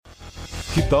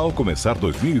Que tal começar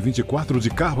 2024 de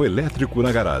carro elétrico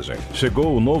na garagem?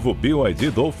 Chegou o novo BYD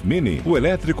Dolph Mini, o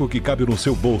elétrico que cabe no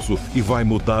seu bolso e vai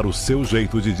mudar o seu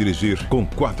jeito de dirigir. Com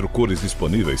 4 cores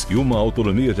disponíveis e uma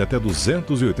autonomia de até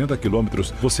 280 km,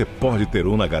 você pode ter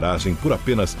um na garagem por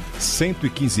apenas R$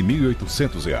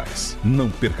 115.800. Não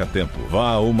perca tempo, vá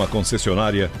a uma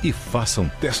concessionária e faça um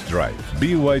test drive.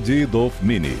 BYD Dolph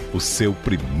Mini, o seu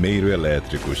primeiro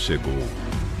elétrico chegou.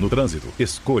 No trânsito,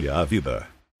 escolha a vida.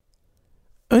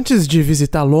 Antes de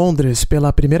visitar Londres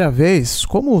pela primeira vez,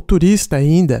 como turista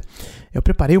ainda, eu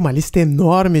preparei uma lista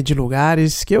enorme de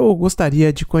lugares que eu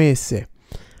gostaria de conhecer.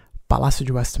 Palácio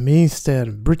de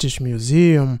Westminster, British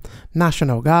Museum,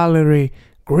 National Gallery,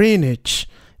 Greenwich,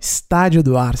 Estádio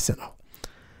do Arsenal.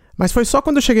 Mas foi só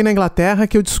quando eu cheguei na Inglaterra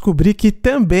que eu descobri que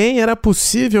também era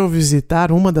possível visitar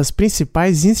uma das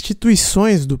principais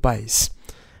instituições do país,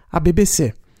 a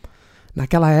BBC.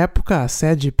 Naquela época, a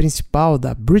sede principal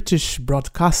da British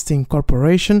Broadcasting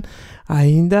Corporation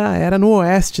ainda era no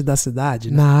oeste da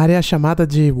cidade, na área chamada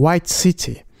de White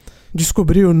City.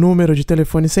 Descobri o número de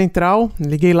telefone central,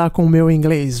 liguei lá com o meu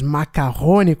inglês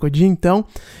macarrônico de então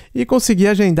e consegui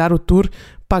agendar o tour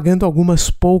pagando algumas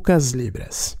poucas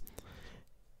libras.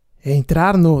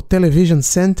 Entrar no Television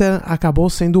Center acabou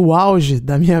sendo o auge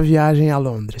da minha viagem a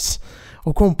Londres.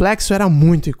 O complexo era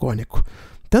muito icônico.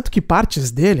 Tanto que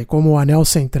partes dele, como o anel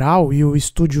central e o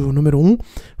estúdio número 1,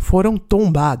 foram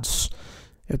tombados.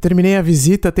 Eu terminei a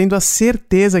visita tendo a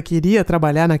certeza que iria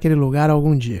trabalhar naquele lugar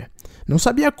algum dia. Não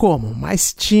sabia como,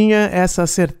 mas tinha essa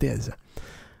certeza.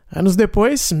 Anos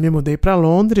depois, me mudei para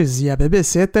Londres e a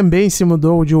BBC também se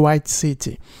mudou de White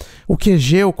City. O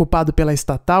QG ocupado pela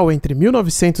Estatal entre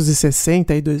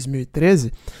 1960 e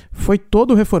 2013 foi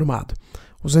todo reformado.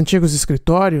 Os antigos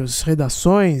escritórios,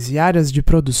 redações e áreas de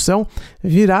produção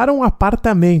viraram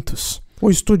apartamentos.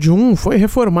 O Estúdio 1 foi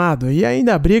reformado e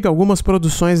ainda abriga algumas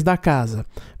produções da casa.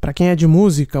 Para quem é de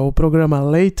música, o programa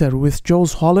Later with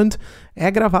Jools Holland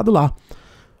é gravado lá.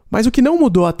 Mas o que não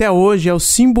mudou até hoje é o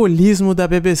simbolismo da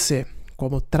BBC,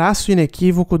 como traço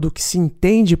inequívoco do que se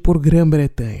entende por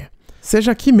Grã-Bretanha.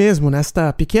 Seja aqui mesmo,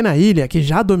 nesta pequena ilha que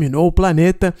já dominou o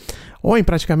planeta, ou em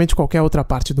praticamente qualquer outra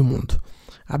parte do mundo.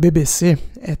 A BBC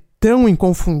é tão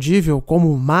inconfundível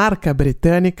como marca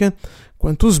britânica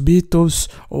quanto os Beatles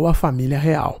ou a família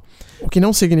real. O que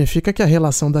não significa que a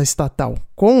relação da estatal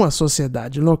com a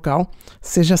sociedade local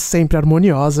seja sempre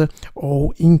harmoniosa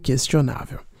ou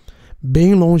inquestionável.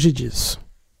 Bem longe disso.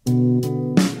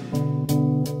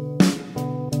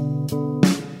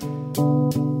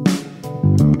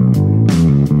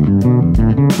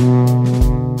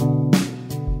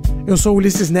 Eu sou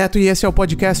Ulisses Neto e esse é o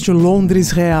podcast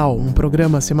Londres Real, um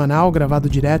programa semanal gravado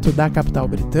direto da capital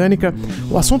britânica.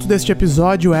 O assunto deste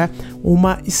episódio é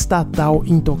uma estatal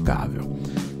intocável.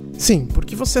 Sim,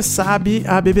 porque você sabe,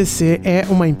 a BBC é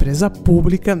uma empresa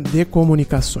pública de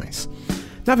comunicações.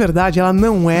 Na verdade, ela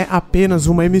não é apenas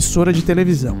uma emissora de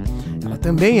televisão. Ela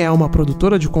também é uma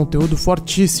produtora de conteúdo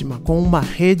fortíssima, com uma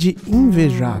rede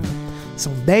invejável.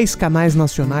 São 10 canais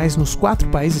nacionais nos 4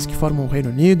 países que formam o Reino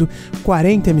Unido,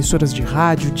 40 emissoras de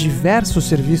rádio, diversos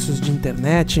serviços de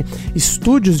internet,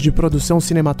 estúdios de produção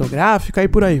cinematográfica e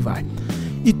por aí vai.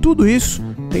 E tudo isso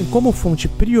tem como fonte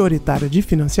prioritária de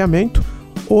financiamento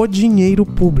o dinheiro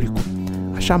público,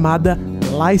 a chamada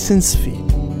license fee.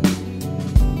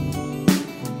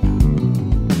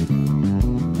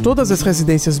 Todas as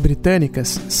residências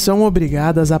britânicas são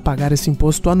obrigadas a pagar esse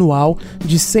imposto anual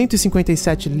de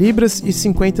 157 libras e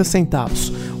 50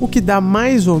 centavos, o que dá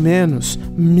mais ou menos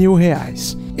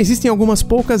R$1.000. Existem algumas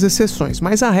poucas exceções,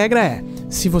 mas a regra é,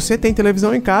 se você tem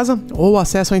televisão em casa ou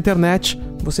acesso à internet,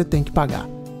 você tem que pagar.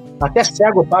 Até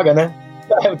cego paga, né?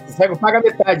 Cego paga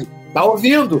metade. Tá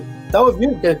ouvindo?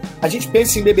 A gente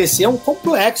pensa em BBC, é um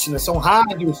complexo, né? São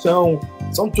rádios, são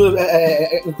tudo.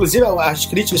 Inclusive, as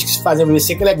críticas que se fazem à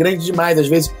BBC, que ela é grande demais, às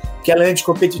vezes, que ela é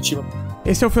anticompetitiva.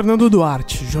 Esse é o Fernando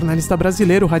Duarte, jornalista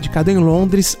brasileiro radicado em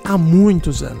Londres há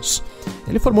muitos anos.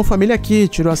 Ele formou família aqui,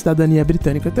 tirou a cidadania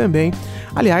britânica também.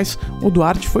 Aliás, o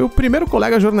Duarte foi o primeiro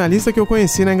colega jornalista que eu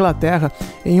conheci na Inglaterra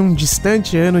em um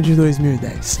distante ano de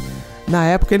 2010. Na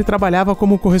época, ele trabalhava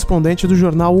como correspondente do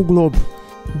jornal O Globo.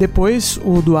 Depois,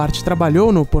 o Duarte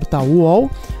trabalhou no portal UOL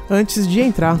antes de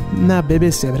entrar na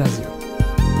BBC Brasil.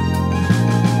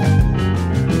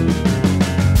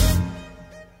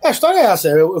 A história é essa.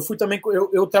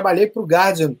 Eu trabalhei para o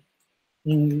Guardian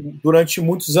durante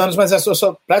muitos anos, mas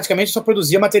praticamente só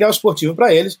produzia material esportivo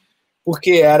para eles,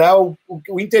 porque era o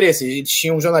interesse. Eles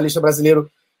tinham um jornalista brasileiro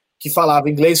que falava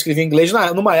inglês, escrevia inglês,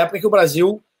 numa época que o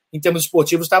Brasil, em termos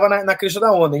esportivos, estava na crista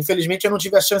da onda. Infelizmente, eu não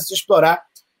tive a chance de explorar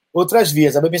outras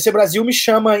vias. A BBC Brasil me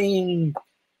chama em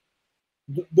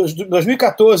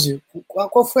 2014,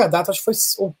 qual foi a data? Acho que foi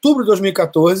outubro de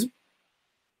 2014,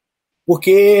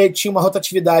 porque tinha uma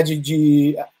rotatividade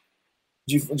de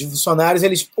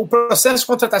funcionários. O processo de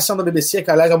contratação da BBC,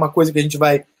 que aliás é uma coisa que a gente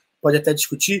pode até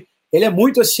discutir, ele é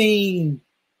muito assim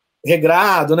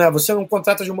regrado, né? Você não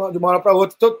contrata de uma hora para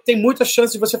outra, então tem muita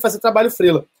chance de você fazer trabalho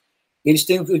freela. Eles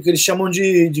têm o que eles chamam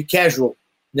de casual,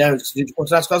 né? De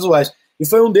contratos casuais. E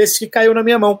foi um desses que caiu na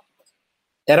minha mão.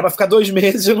 Era para ficar 2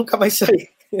 meses e eu nunca mais saí.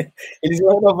 Eles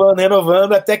iam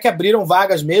renovando, até que abriram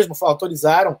vagas mesmo,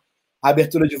 autorizaram a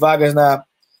abertura de vagas na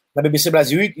BBC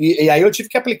Brasil, e aí eu tive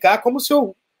que aplicar como se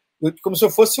eu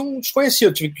fosse um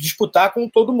desconhecido, tive que disputar com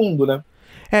todo mundo, né?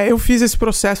 Eu fiz esse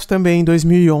processo também em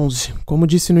 2011. Como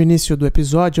disse no início do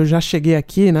episódio, eu já cheguei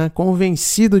aqui, né,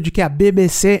 convencido de que a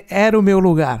BBC era o meu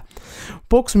lugar.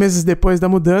 Poucos meses depois da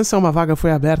mudança, uma vaga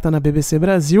foi aberta na BBC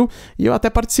Brasil e eu até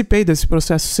participei desse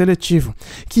processo seletivo,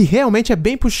 que realmente é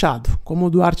bem puxado, como o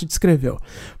Duarte descreveu.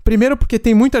 Primeiro porque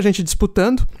tem muita gente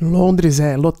disputando, Londres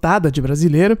é lotada de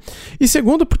brasileiro, e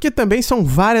segundo porque também são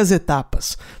várias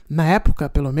etapas. Na época,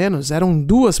 pelo menos, eram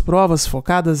 2 provas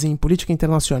focadas em política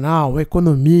internacional,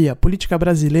 economia, política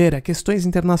brasileira, questões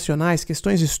internacionais,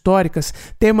 questões históricas,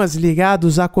 temas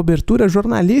ligados à cobertura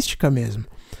jornalística mesmo.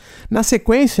 Na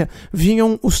sequência,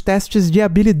 vinham os testes de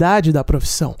habilidade da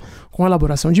profissão, com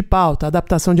elaboração de pauta,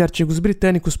 adaptação de artigos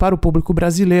britânicos para o público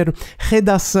brasileiro,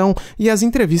 redação e as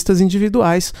entrevistas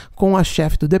individuais com a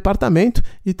chefe do departamento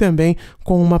e também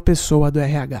com uma pessoa do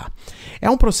RH. É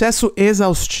um processo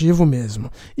exaustivo mesmo.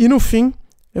 E no fim,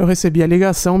 eu recebi a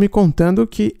ligação me contando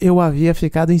que eu havia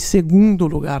ficado em 2º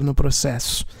lugar no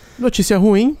processo. Notícia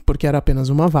ruim, porque era apenas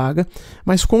uma vaga,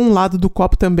 mas com um lado do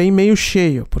copo também meio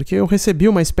cheio, porque eu recebi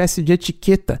uma espécie de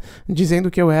etiqueta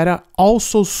dizendo que eu era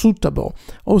also suitable,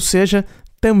 ou seja,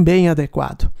 também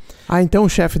adequado. Então o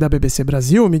chefe da BBC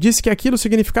Brasil me disse que aquilo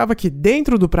significava que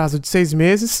dentro do prazo de 6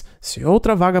 meses, se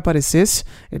outra vaga aparecesse,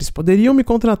 eles poderiam me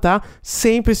contratar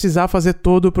sem precisar fazer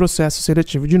todo o processo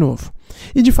seletivo de novo.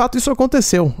 E de fato isso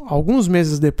aconteceu. Alguns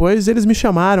meses depois eles me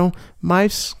chamaram,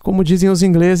 mas, como dizem os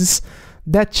ingleses,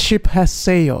 that ship has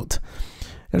sailed.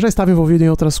 Eu já estava envolvido em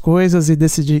outras coisas e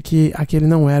decidi que aquele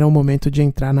não era o momento de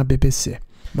entrar na BBC.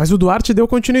 Mas o Duarte deu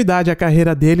continuidade à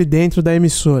carreira dele dentro da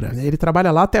emissora. Ele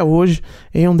trabalha lá até hoje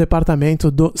em um departamento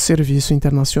do Serviço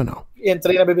Internacional.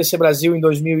 Entrei na BBC Brasil em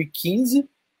 2015,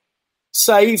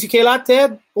 fiquei lá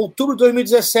até outubro de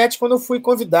 2017, quando eu fui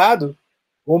convidado,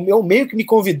 ou eu meio que me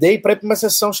convidei para ir para uma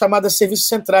sessão chamada Serviços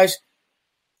Centrais,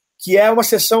 que é uma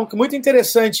sessão muito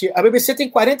interessante. A BBC tem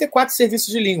 44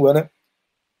 serviços de língua, né?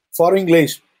 Fora o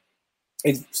inglês.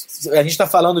 A gente está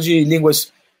falando de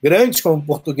línguas grandes, como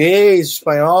português,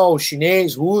 espanhol,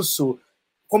 chinês, russo,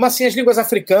 como assim as línguas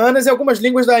africanas e algumas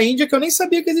línguas da Índia que eu nem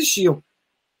sabia que existiam.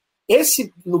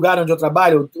 Esse lugar onde eu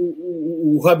trabalho,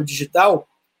 o Hub Digital,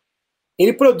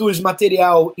 ele produz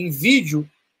material em vídeo,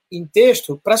 em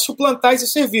texto, para suplantar esse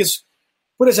serviço.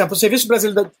 Por exemplo, o Serviço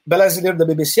Brasileiro da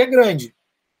BBC é grande.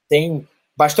 Tem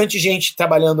bastante gente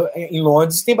trabalhando em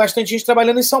Londres e tem bastante gente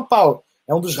trabalhando em São Paulo.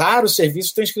 É um dos raros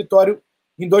serviços que tem escritório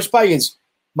em 2 países.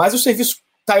 Mas o serviço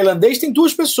tailandês tem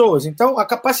 2 pessoas. Então, a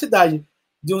capacidade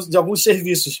de alguns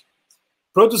serviços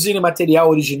produzirem material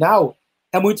original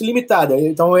é muito limitada.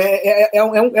 Então,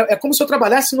 é como se eu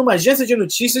trabalhasse numa agência de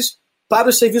notícias para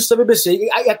os serviços da BBC.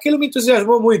 E aquilo me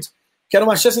entusiasmou muito, que era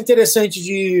uma chance interessante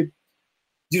de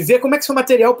ver como é que seu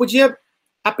material podia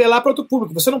apelar para outro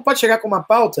público. Você não pode chegar com uma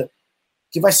pauta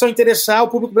que vai só interessar o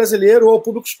público brasileiro ou o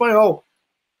público espanhol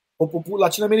ou o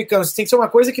latino-americano. Você tem que ser uma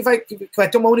coisa que vai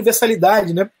ter uma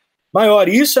universalidade, né, maior.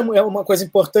 Isso é uma coisa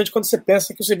importante quando você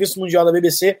pensa que o Serviço Mundial da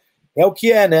BBC é o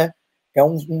que é, né? É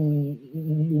um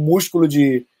músculo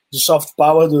de soft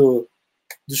power do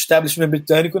establishment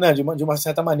britânico, né? De uma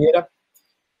certa maneira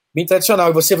bem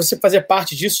tradicional. E você fazer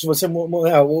parte disso, você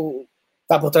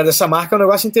tá por trás dessa marca, é um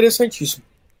negócio interessantíssimo.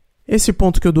 Esse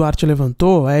ponto que o Duarte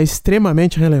levantou é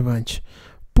extremamente relevante.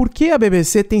 Por que a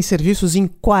BBC tem serviços em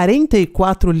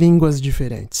 44 línguas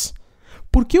diferentes?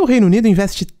 Por que o Reino Unido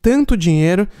investe tanto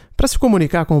dinheiro para se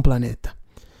comunicar com o planeta?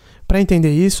 Para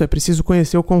entender isso, é preciso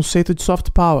conhecer o conceito de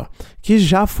soft power, que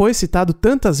já foi citado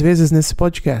tantas vezes nesse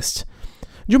podcast.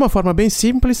 De uma forma bem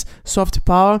simples, soft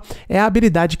power é a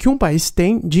habilidade que um país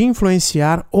tem de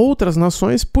influenciar outras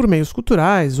nações por meios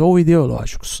culturais ou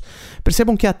ideológicos.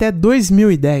 Percebam que até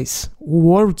 2010, o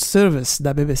World Service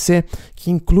da BBC,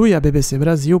 que inclui a BBC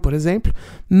Brasil, por exemplo,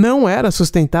 não era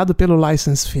sustentado pelo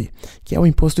license fee, que é o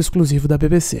imposto exclusivo da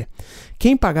BBC.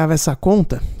 Quem pagava essa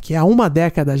conta, que há uma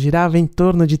década girava em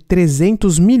torno de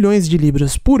 300 milhões de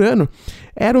libras por ano,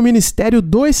 era o Ministério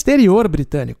do Exterior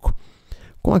britânico.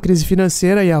 Com a crise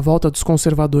financeira e a volta dos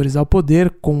conservadores ao poder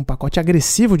com um pacote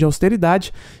agressivo de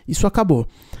austeridade, isso acabou.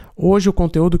 Hoje o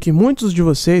conteúdo que muitos de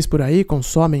vocês por aí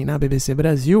consomem na BBC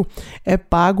Brasil é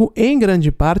pago em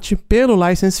grande parte pelo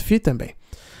license fee também.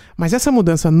 Mas essa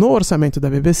mudança no orçamento da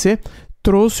BBC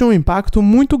trouxe um impacto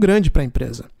muito grande para a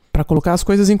empresa. Para colocar as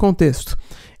coisas em contexto,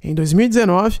 em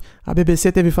 2019, a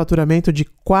BBC teve faturamento de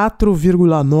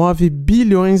 4,9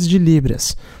 bilhões de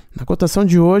libras. Na cotação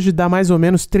de hoje, dá mais ou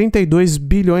menos 32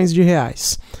 bilhões de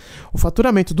reais. O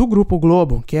faturamento do Grupo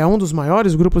Globo, que é um dos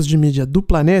maiores grupos de mídia do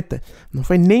planeta, não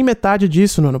foi nem metade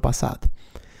disso no ano passado.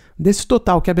 Desse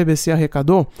total que a BBC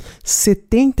arrecadou,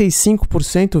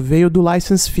 75% veio do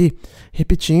license fee,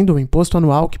 repetindo o imposto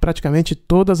anual que praticamente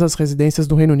todas as residências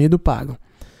do Reino Unido pagam.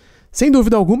 Sem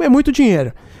dúvida alguma, é muito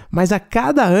dinheiro, mas a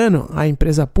cada ano a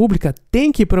empresa pública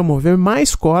tem que promover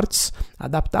mais cortes,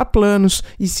 adaptar planos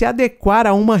e se adequar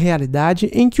a uma realidade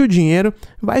em que o dinheiro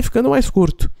vai ficando mais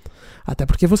curto. Até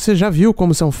porque você já viu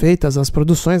como são feitas as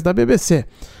produções da BBC.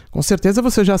 Com certeza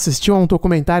você já assistiu a um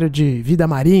documentário de vida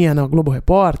marinha no Globo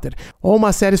Repórter, ou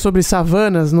uma série sobre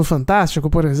savanas no Fantástico,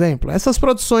 por exemplo. Essas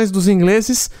produções dos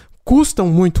ingleses custam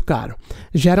muito caro.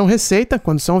 Geram receita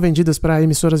quando são vendidas para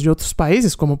emissoras de outros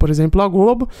países, como por exemplo a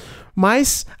Globo,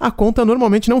 mas a conta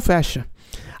normalmente não fecha.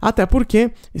 Até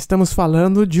porque estamos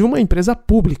falando de uma empresa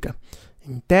pública.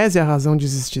 Em tese, a razão de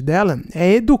existir dela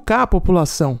é educar a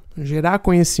população, gerar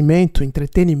conhecimento,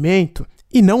 entretenimento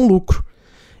e não lucro.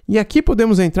 E aqui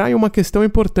podemos entrar em uma questão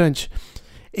importante.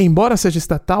 Embora seja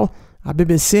estatal, a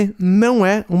BBC não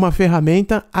é uma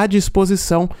ferramenta à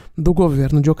disposição do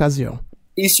governo de ocasião.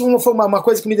 Isso foi uma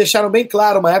coisa que me deixaram bem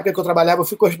claro. Uma época que eu trabalhava, eu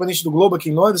fui correspondente do Globo aqui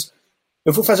em Londres.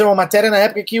 Eu fui fazer uma matéria na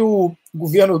época que o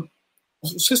governo,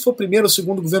 não sei se foi o primeiro ou o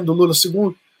segundo governo do Lula,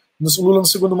 Lula no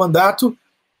segundo mandato,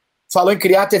 falou em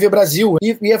criar a TV Brasil.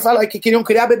 E ia falar que queriam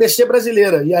criar a BBC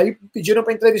brasileira. E aí pediram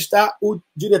para entrevistar o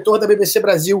diretor da BBC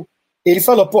Brasil. Ele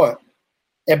falou,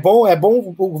 é bom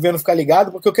o governo ficar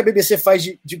ligado, porque o que a BBC faz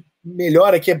de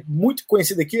melhor aqui, é muito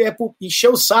conhecido aqui, é por encher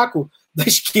o saco da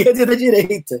esquerda e da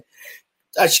direita.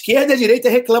 A esquerda e a direita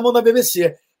reclamam da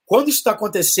BBC. Quando isso está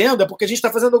acontecendo, é porque a gente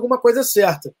está fazendo alguma coisa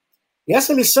certa. E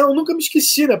essa lição eu nunca me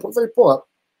esqueci, né? Porque eu falei,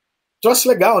 troço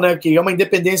legal, né? Que é uma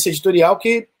independência editorial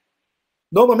que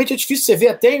normalmente é difícil você ver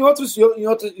até em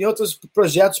outros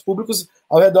projetos públicos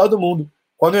ao redor do mundo.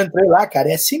 Quando eu entrei lá, cara,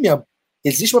 é assim mesmo.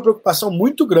 Existe uma preocupação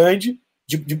muito grande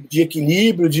de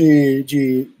equilíbrio,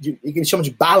 que eles chamam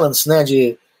de balance, né?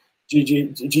 De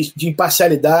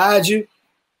imparcialidade.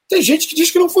 Tem gente que diz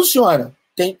que não funciona.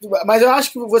 Mas eu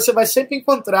acho que você vai sempre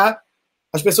encontrar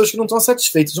as pessoas que não estão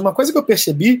satisfeitas. Uma coisa que eu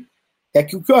percebi é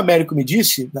que o que o Américo me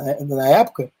disse na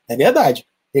época é verdade.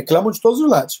 Reclamam de todos os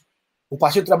lados. O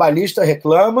Partido Trabalhista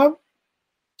reclama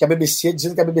que a BBC,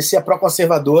 dizendo que a BBC é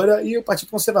pró-conservadora, e o Partido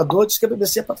Conservador diz que a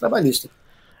BBC é pró-trabalhista.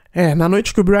 Na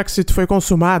noite que o Brexit foi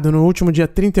consumado, no último dia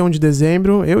 31 de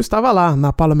dezembro, eu estava lá,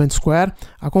 na Parliament Square,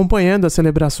 acompanhando as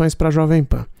celebrações para a Jovem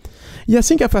Pan. E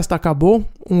assim que a festa acabou,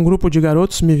 um grupo de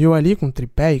garotos me viu ali com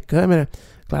tripé e câmera,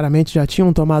 claramente já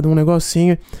tinham tomado um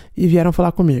negocinho e vieram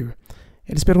falar comigo.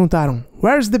 Eles perguntaram,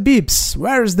 "Where's the Bibs?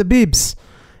 Where's the Bibs?"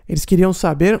 Eles queriam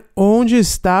saber onde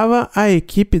estava a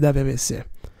equipe da BBC.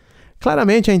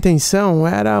 Claramente a intenção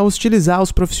era hostilizar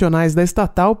os profissionais da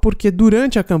estatal, porque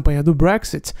durante a campanha do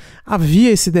Brexit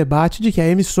havia esse debate de que a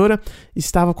emissora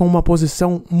estava com uma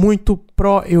posição muito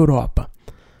pró-Europa.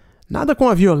 Nada com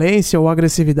a violência ou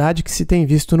agressividade que se tem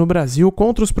visto no Brasil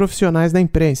contra os profissionais da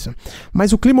imprensa,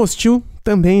 mas o clima hostil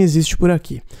também existe por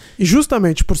aqui. E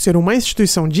justamente por ser uma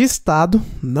instituição de Estado,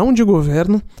 não de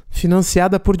governo,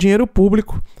 financiada por dinheiro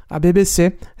público, a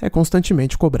BBC é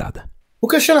constantemente cobrada. O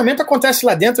questionamento acontece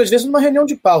lá dentro, às vezes, numa reunião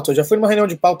de pauta. Eu já fui numa reunião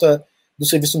de pauta do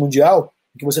Serviço Mundial,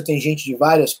 em que você tem gente de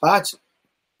várias partes,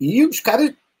 e os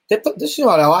caras...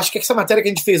 Olha, eu acho que essa matéria que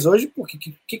a gente fez hoje,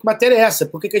 que matéria é essa?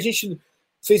 Por que a gente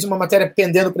fez uma matéria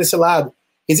pendendo para esse lado?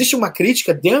 Existe uma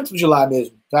crítica dentro de lá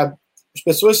mesmo, tá? As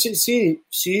pessoas se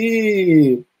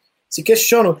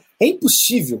questionam. É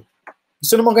impossível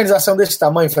você, numa organização desse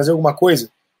tamanho, fazer alguma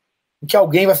coisa em que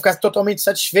alguém vai ficar totalmente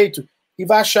satisfeito e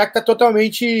vai achar que está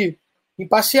totalmente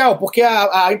imparcial, porque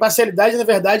a imparcialidade, na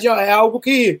verdade, é algo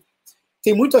que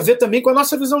tem muito a ver também com a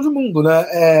nossa visão de mundo,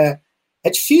 né? É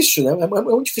difícil, né? É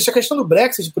muito difícil. A questão do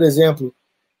Brexit, por exemplo,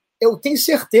 eu tenho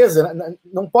certeza,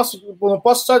 não posso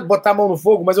só botar a mão no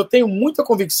fogo, mas eu tenho muita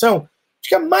convicção de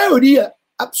que a maioria,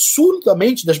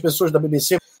 absolutamente, das pessoas da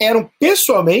BBC eram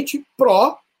pessoalmente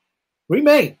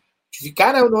pró-Remain, de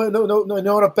ficar na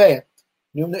União Europeia.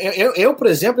 Eu, por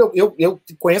exemplo, eu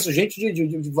conheço gente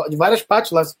de várias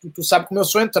partes lá. Tu sabe como eu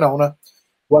sou entrão, né?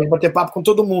 Gosto de bater papo com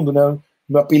todo mundo, né?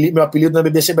 Meu apelido na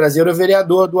BBC Brasil era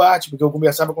vereador Duarte, porque eu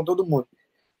conversava com todo mundo.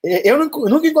 Eu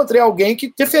nunca encontrei alguém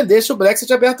que defendesse o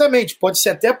Brexit abertamente. Pode ser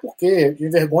até porque, de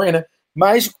vergonha, né?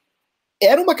 Mas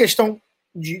era uma questão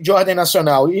de ordem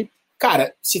nacional. E,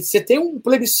 cara, se você tem um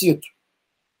plebiscito,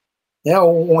 né,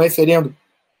 um referendo,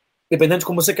 dependendo de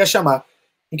como você quer chamar,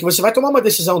 em que você vai tomar uma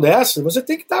decisão dessa, você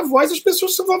tem que dar voz às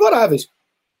pessoas que são favoráveis.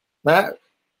 Né?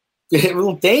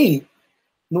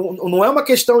 Não é uma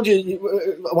questão de...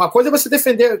 Uma coisa é você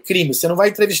defender crime. Você não vai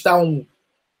entrevistar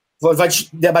vai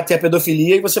debater a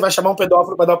pedofilia e você vai chamar um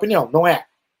pedófilo para dar opinião. Não é.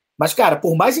 Mas, cara,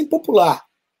 por mais impopular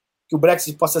que o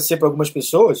Brexit possa ser para algumas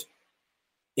pessoas,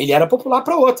 ele era popular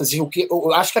para outras. E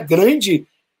eu acho que a grande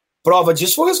prova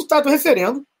disso foi o resultado do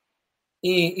referendo,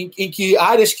 em que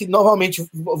áreas que normalmente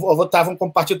votavam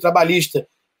como Partido Trabalhista,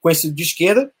 conhecido de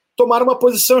esquerda, tomaram uma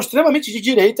posição extremamente de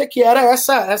direita, que era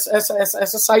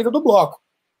essa saída do bloco.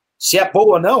 Se é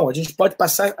boa ou não, a gente pode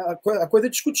passar a coisa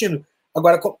discutindo.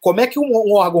 Agora, como é que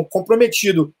um órgão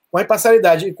comprometido com a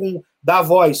imparcialidade e com dar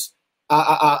voz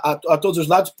a todos os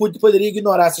lados poderia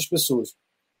ignorar essas pessoas?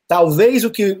 Talvez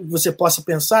o que você possa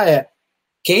pensar é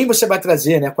quem você vai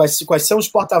trazer, né? Quais são os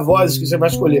porta-vozes que você vai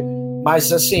escolher.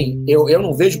 Mas, assim, eu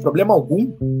não vejo problema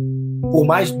algum, por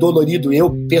mais dolorido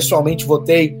eu pessoalmente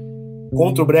votei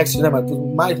contra o Brexit, né?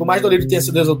 Mas por mais dolorido tenha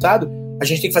sido o resultado, a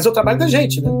gente tem que fazer o trabalho da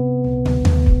gente, né?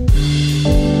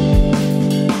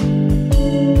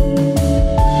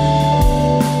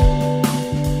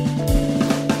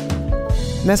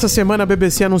 Nessa semana, a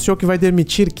BBC anunciou que vai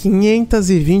demitir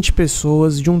 520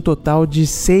 pessoas de um total de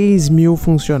 6.000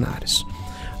 funcionários.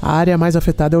 A área mais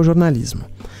afetada é o jornalismo.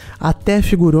 Até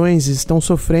figurões estão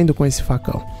sofrendo com esse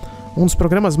facão. Um dos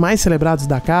programas mais celebrados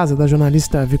da casa, da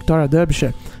jornalista Victoria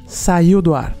Derbyshire, saiu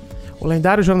do ar. O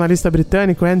lendário jornalista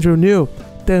britânico Andrew Neil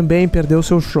também perdeu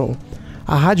seu show.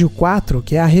 A Rádio 4,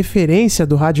 que é a referência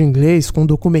do rádio inglês com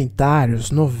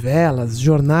documentários, novelas,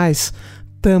 jornais,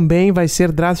 também vai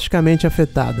ser drasticamente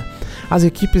afetada. As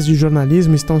equipes de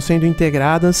jornalismo estão sendo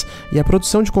integradas e a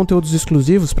produção de conteúdos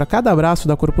exclusivos para cada braço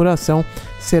da corporação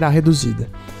será reduzida.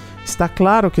 Está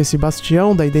claro que esse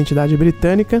bastião da identidade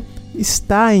britânica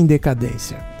está em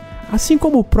decadência, assim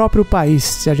como o próprio país,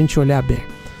 se a gente olhar bem.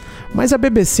 Mas a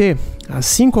BBC,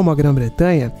 assim como a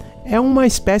Grã-Bretanha, é uma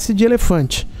espécie de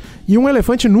elefante, e um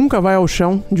elefante nunca vai ao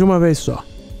chão de uma vez só.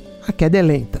 A queda é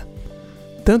lenta.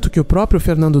 Tanto que o próprio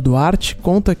Fernando Duarte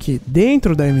conta que,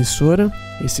 dentro da emissora,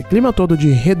 esse clima todo de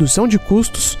redução de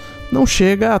custos não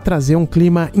chega a trazer um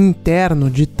clima interno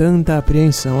de tanta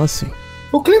apreensão assim.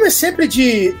 O clima é sempre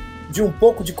de um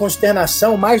pouco de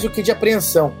consternação, mais do que de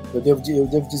apreensão, eu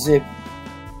devo dizer.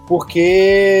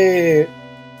 Porque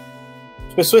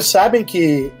as pessoas sabem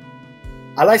que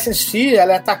a license fee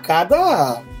ela é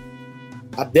atacada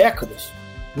há décadas.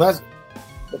 Mas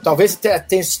talvez tenha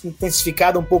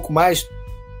intensificado um pouco mais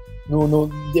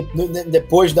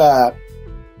depois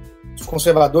dos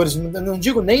conservadores. Não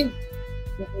digo nem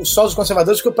só os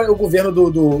conservadores, porque o governo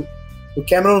do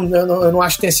Cameron eu não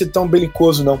acho que tenha sido tão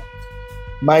belicoso, não.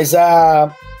 Mas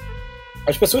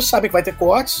as pessoas sabem que vai ter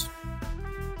cortes,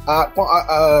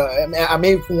 há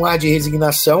meio com um ar de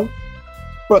resignação,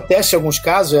 protesto em alguns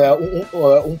casos.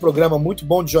 Um programa muito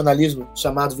bom de jornalismo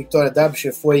chamado Victoria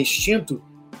Derbyshire foi extinto,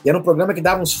 e era um programa que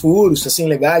dava uns furos assim,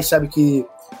 legais, sabe, que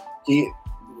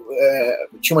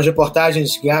tinha umas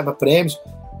reportagens que ganhava prêmios.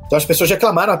 Então as pessoas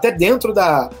reclamaram até dentro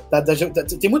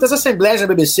tem muitas assembleias na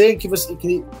BBC em que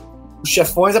os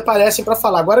chefões aparecem para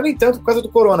falar. Agora nem tanto por causa do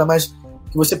corona, mas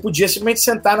que você podia simplesmente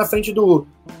sentar na frente do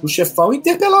chefão e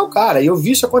interpelar o cara. E eu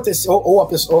vi isso acontecer,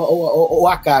 ou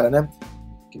a cara, né?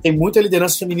 Que tem muita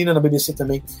liderança feminina na BBC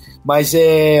também. Mas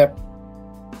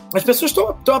as pessoas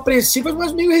estão apreensivas,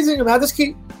 mas meio resignadas,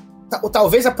 que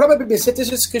talvez a própria BBC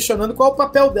esteja se questionando qual é o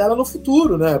papel dela no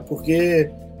futuro, né? Porque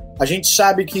a gente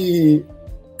sabe que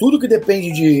tudo que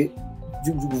depende de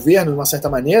governo, de uma certa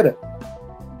maneira,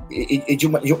 e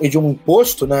de um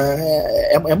imposto,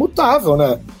 né, é mutável,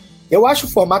 né? Eu acho o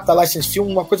formato da license fee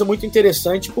uma coisa muito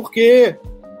interessante, porque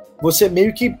você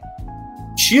meio que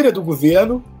tira do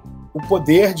governo o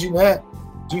poder de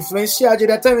influenciar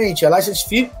diretamente. A license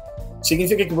fee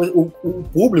significa que o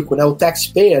público, né, o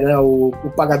taxpayer, né, o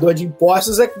pagador de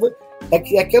impostos é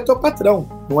que é o teu patrão.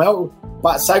 Não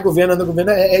é sai governo, anda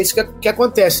governo. É isso que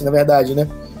acontece, na verdade, né?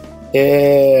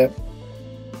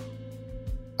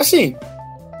 Assim,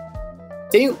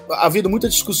 tem havido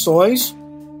muitas discussões.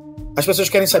 As pessoas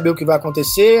querem saber o que vai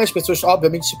acontecer, as pessoas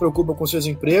obviamente se preocupam com seus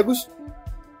empregos,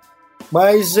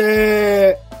 mas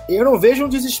eu não vejo um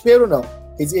desespero, não.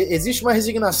 Existe uma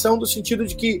resignação do sentido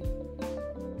de que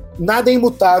nada é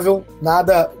imutável,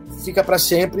 nada fica para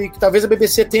sempre, e que talvez a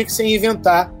BBC tenha que se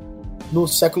reinventar no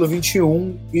século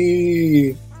XXI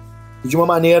e de uma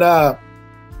maneira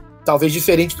talvez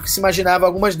diferente do que se imaginava há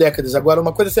algumas décadas. Agora,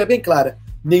 uma coisa é bem clara: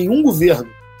 nenhum governo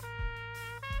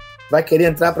vai querer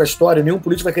entrar para a história, nenhum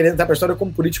político vai querer entrar para a história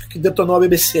como político que detonou a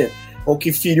BBC, ou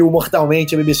que feriu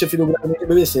mortalmente a BBC, feriu gravemente a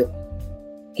BBC.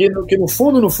 Que no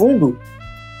fundo,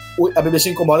 a BBC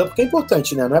incomoda porque é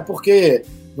importante, né?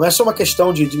 Não é só uma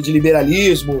questão de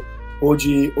liberalismo ou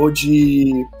de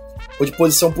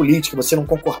posição política, você não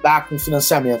concordar com o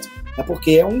financiamento. É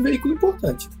porque é um veículo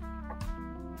importante.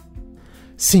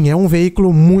 Sim, é um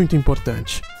veículo muito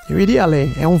importante. Eu iria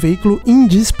além, é um veículo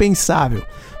indispensável,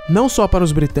 não só para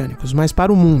os britânicos, mas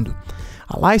para o mundo.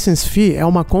 A license fee é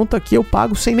uma conta que eu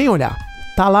pago sem nem olhar.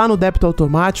 Tá lá no débito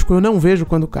automático, eu não vejo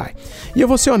quando cai. E eu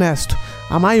vou ser honesto,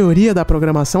 a maioria da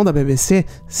programação da BBC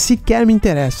sequer me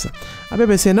interessa. A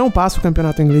BBC não passa o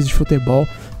campeonato inglês de futebol,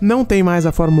 não tem mais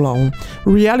a Fórmula 1,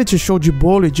 reality show de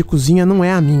bolo e de cozinha não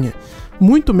é a minha,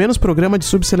 muito menos programa de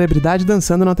subcelebridade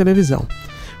dançando na televisão.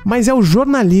 Mas é o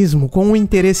jornalismo com um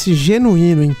interesse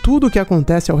genuíno em tudo o que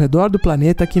acontece ao redor do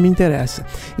planeta que me interessa.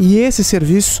 E esse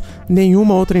serviço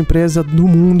nenhuma outra empresa do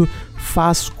mundo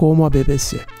faz como a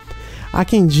BBC. Há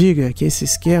quem diga que esse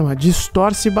esquema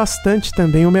distorce bastante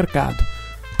também o mercado,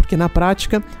 porque na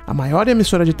prática, a maior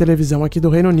emissora de televisão aqui do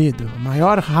Reino Unido, a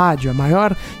maior rádio, a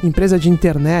maior empresa de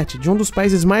internet de um dos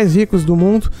países mais ricos do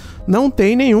mundo, não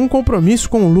tem nenhum compromisso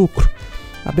com o lucro.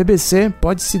 A BBC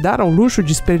pode se dar ao luxo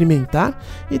de experimentar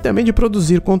e também de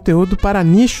produzir conteúdo para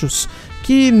nichos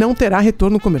que não terá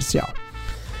retorno comercial.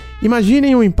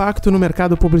 Imaginem o impacto no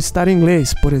mercado publicitário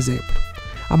inglês, por exemplo.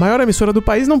 A maior emissora do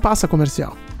país não passa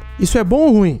comercial. Isso é bom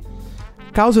ou ruim?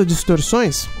 Causa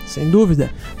distorções? Sem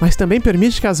dúvida, mas também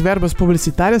permite que as verbas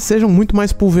publicitárias sejam muito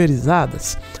mais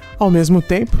pulverizadas. Ao mesmo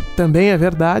tempo, também é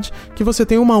verdade que você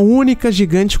tem uma única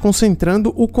gigante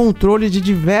concentrando o controle de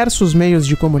diversos meios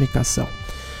de comunicação.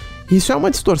 Isso é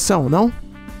uma distorção, não?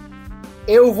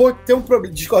 Eu vou ter um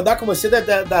problema, discordar com você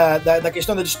da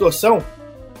questão da distorção,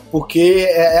 porque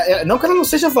não que ela não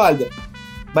seja válida,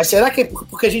 mas será que é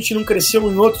porque a gente não cresceu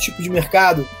em outro tipo de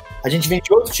mercado? A gente vem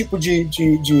de outro tipo de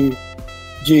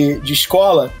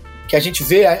escola, que a gente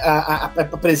vê a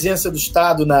presença do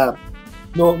Estado na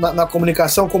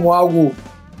comunicação como algo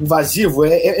invasivo.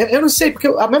 Eu não sei, porque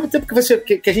ao mesmo tempo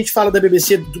que a gente fala da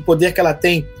BBC, do poder que ela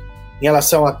tem em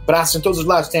relação a braços em todos os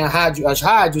lados, tem as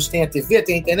rádios, tem a TV,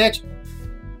 tem a internet.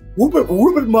 O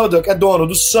Rupert Murdoch é dono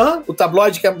do Sun, o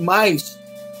tabloide que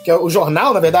é o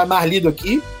jornal, na verdade, mais lido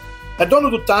aqui, é dono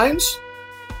do Times,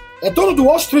 é dono do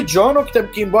Wall Street Journal,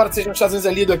 que embora seja nos Estados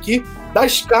Unidos, é lido aqui, da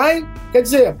Sky. Quer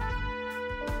dizer,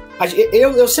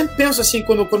 eu sempre penso assim,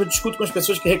 quando discuto com as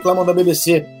pessoas que reclamam da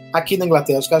BBC aqui na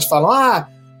Inglaterra, os caras falam,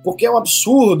 porque é um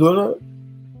absurdo.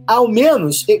 Ao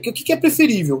menos, o que é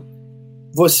preferível?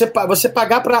 Você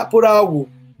pagar por algo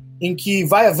em que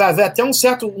vai haver até uma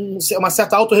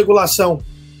certa autorregulação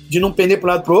de não pender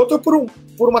para um lado para o outro, ou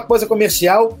por uma coisa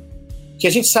comercial que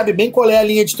a gente sabe bem qual é a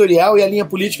linha editorial e a linha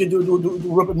política do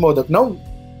Rupert Murdoch, não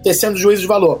tecendo juízo de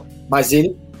valor, mas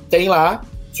ele tem lá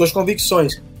suas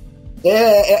convicções.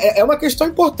 É uma questão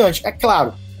importante, é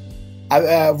claro.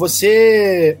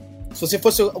 Se você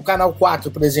fosse o Canal 4,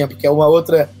 por exemplo, que é uma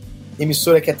outra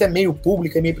emissora que é até meio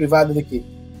pública e meio privada daqui,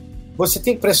 você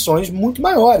tem pressões muito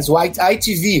maiores. O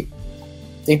ITV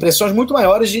tem pressões muito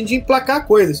maiores de emplacar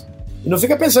coisas. E não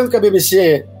fica pensando que a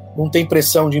BBC não tem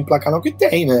pressão de emplacar, não, que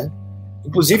tem, né?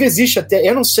 Inclusive existe até,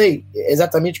 eu não sei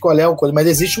exatamente qual é o coisa, mas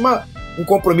existe um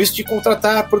compromisso de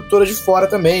contratar produtoras de fora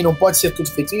também, não pode ser tudo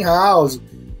feito em house.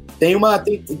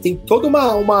 Tem toda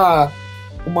uma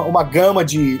gama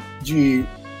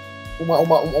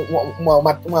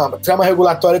uma trama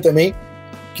regulatória também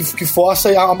que força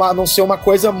a não ser uma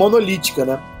coisa monolítica,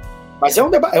 né? Mas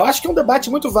eu acho que é um debate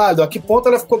muito válido. A que ponto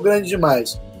ela ficou grande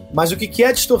demais? Mas o que é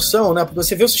a distorção, né? Porque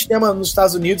você vê o sistema nos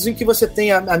Estados Unidos em que você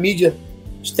tem a mídia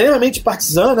extremamente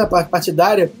partisana,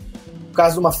 partidária, no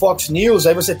caso de uma Fox News,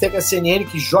 aí você tem a CNN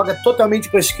que joga totalmente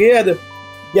para a esquerda,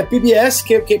 e a PBS,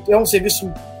 que é um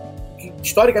serviço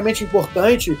historicamente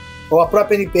importante, ou a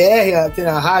própria NPR, tem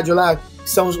a rádio lá, que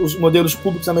são os modelos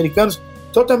públicos americanos,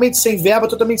 totalmente sem verba,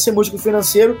 totalmente sem músculo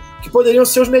financeiro, que poderiam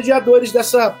ser os mediadores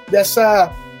dessa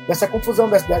confusão,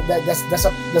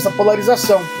 dessa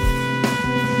polarização.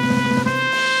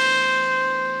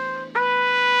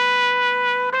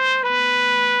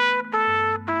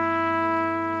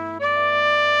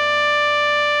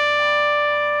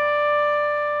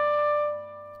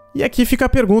 E aqui fica a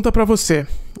pergunta para você.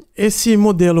 Esse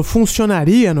modelo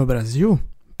funcionaria no Brasil?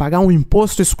 Pagar um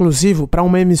imposto exclusivo para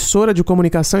uma emissora de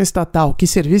comunicação estatal que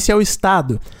servisse ao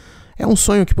Estado é um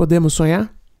sonho que podemos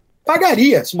sonhar?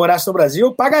 pagaria, se morasse no Brasil,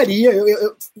 eu pagaria,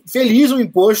 feliz um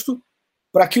imposto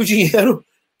para que o dinheiro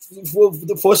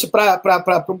fosse para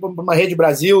uma Rede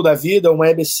Brasil da vida, uma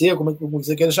EBC, como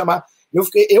você queira chamar.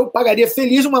 Eu pagaria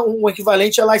feliz um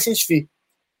equivalente a license fee,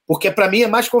 porque para mim é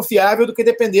mais confiável do que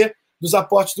depender dos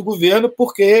aportes do governo,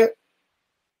 porque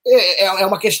é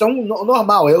uma questão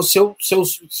normal. Se eu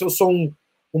sou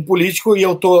um político e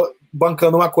eu estou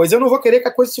bancando uma coisa, eu não vou querer que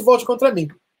a coisa se volte contra mim.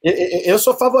 Eu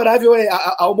sou favorável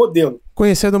ao modelo.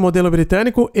 Conhecendo o modelo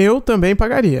britânico, eu também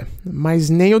pagaria. Mas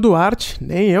nem o Duarte,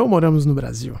 nem eu moramos no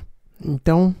Brasil.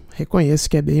 Então, reconheço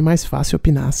que é bem mais fácil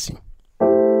opinar assim.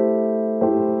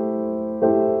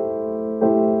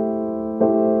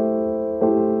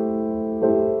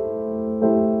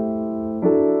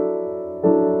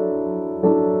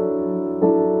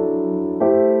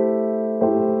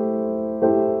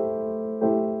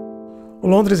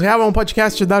 Londres Real é um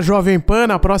podcast da Jovem Pan.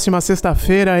 Na próxima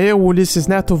sexta-feira, eu, Ulisses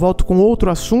Neto, volto com outro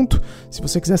assunto. Se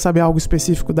você quiser saber algo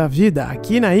específico da vida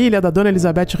aqui na ilha da Dona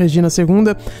Elizabeth Regina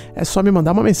II, é só me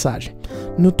mandar uma mensagem.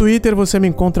 No Twitter você me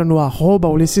encontra no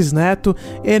 @Ulisses Neto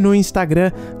e no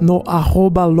Instagram no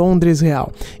 @Londres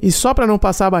Real. E só para não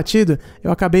passar batido,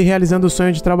 eu acabei realizando o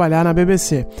sonho de trabalhar na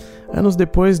BBC. Anos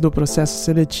depois do processo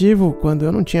seletivo, quando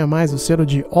eu não tinha mais o selo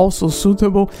de Also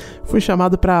Suitable, fui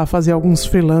chamado para fazer alguns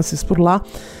freelances por lá,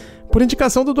 por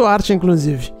indicação do Duarte,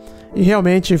 inclusive. E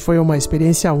realmente foi uma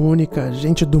experiência única,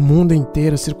 gente do mundo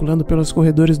inteiro circulando pelos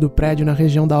corredores do prédio na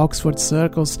região da Oxford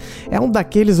Circles. É um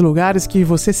daqueles lugares que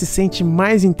você se sente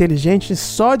mais inteligente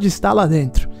só de estar lá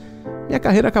dentro. Minha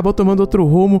carreira acabou tomando outro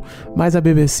rumo, mas a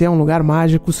BBC é um lugar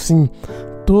mágico, sim.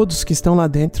 Todos que estão lá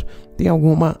dentro têm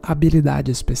alguma habilidade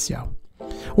especial.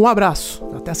 Um abraço,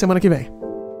 até a semana que vem.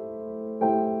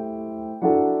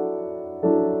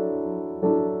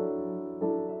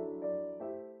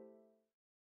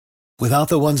 Without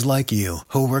the ones like you,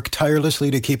 who work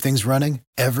tirelessly to keep things running,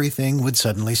 everything would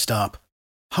suddenly stop.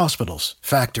 Hospitals,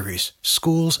 factories,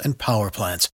 schools, and power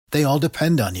plants, they all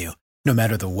depend on you. No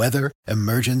matter the weather,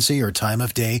 emergency, or time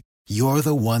of day, you're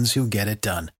the ones who get it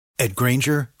done. At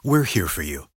Grainger, we're here for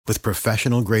you with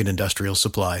professional-grade industrial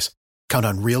supplies. Count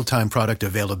on real-time product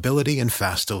availability and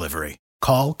fast delivery.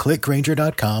 Call, click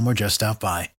Grainger.com, or just stop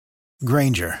by.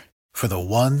 Grainger, for the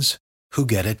ones who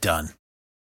get it done.